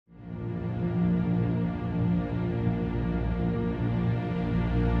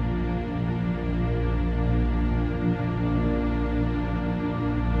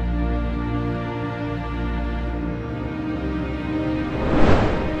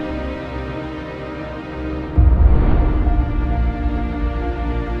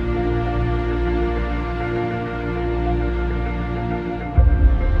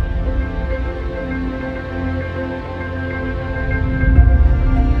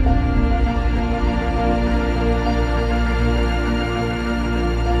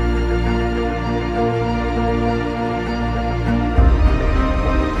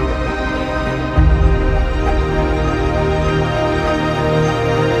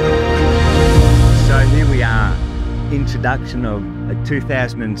introduction of a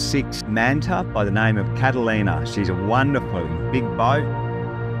 2006 Manta by the name of Catalina. She's a wonderful big boat.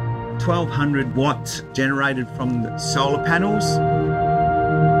 1200 watts generated from the solar panels.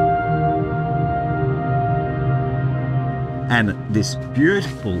 And this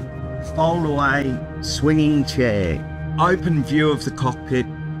beautiful fold-away swinging chair. Open view of the cockpit.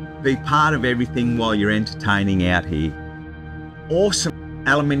 Be part of everything while you're entertaining out here. Awesome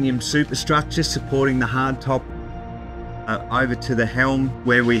aluminium superstructure supporting the hardtop over to the helm,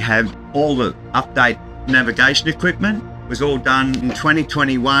 where we have all the update navigation equipment. It was all done in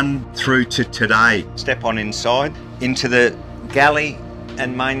 2021 through to today. Step on inside into the galley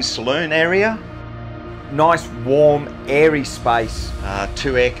and main saloon area. Nice, warm, airy space.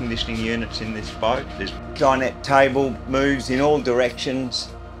 2 air conditioning units in this boat. There's dinette table, moves in all directions.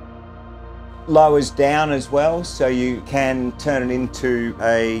 Lowers down as well, so you can turn it into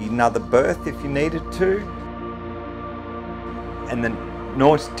another berth if you needed to. And the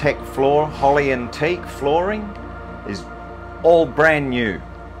Nortec floor, holly and teak flooring, is all brand new.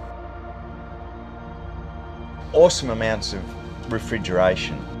 Awesome amounts of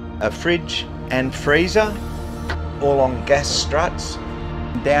refrigeration. A fridge and freezer, all on gas struts.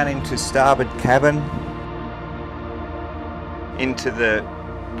 Down into starboard cabin, into the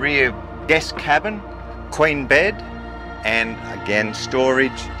rear guest cabin, queen bed, and again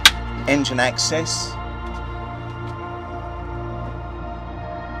storage, engine access.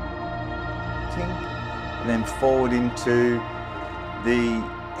 And then forward into the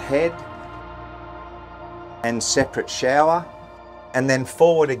head and separate shower. And then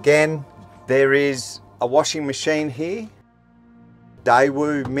forward again, there is a washing machine here.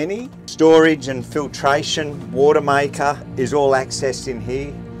 Daewoo Mini. Storage and filtration, water maker is all accessed in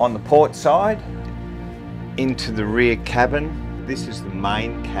here. On the port side, into the rear cabin. This is the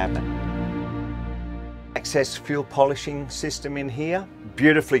main cabin. Access fuel polishing system in here.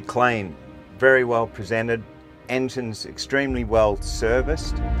 Beautifully clean, very well presented. Engines extremely well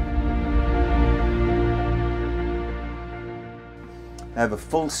serviced. They have a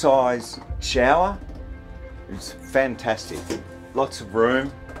full-size shower. It's fantastic. Lots of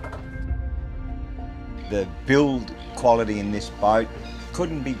room. The build quality in this boat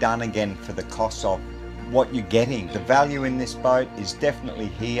couldn't be done again for the cost of what you're getting. The value in this boat is definitely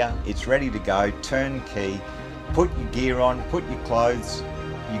here. It's ready to go, turnkey. Put your gear on, put your clothes,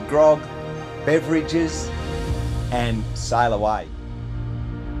 your grog, beverages, and sail away.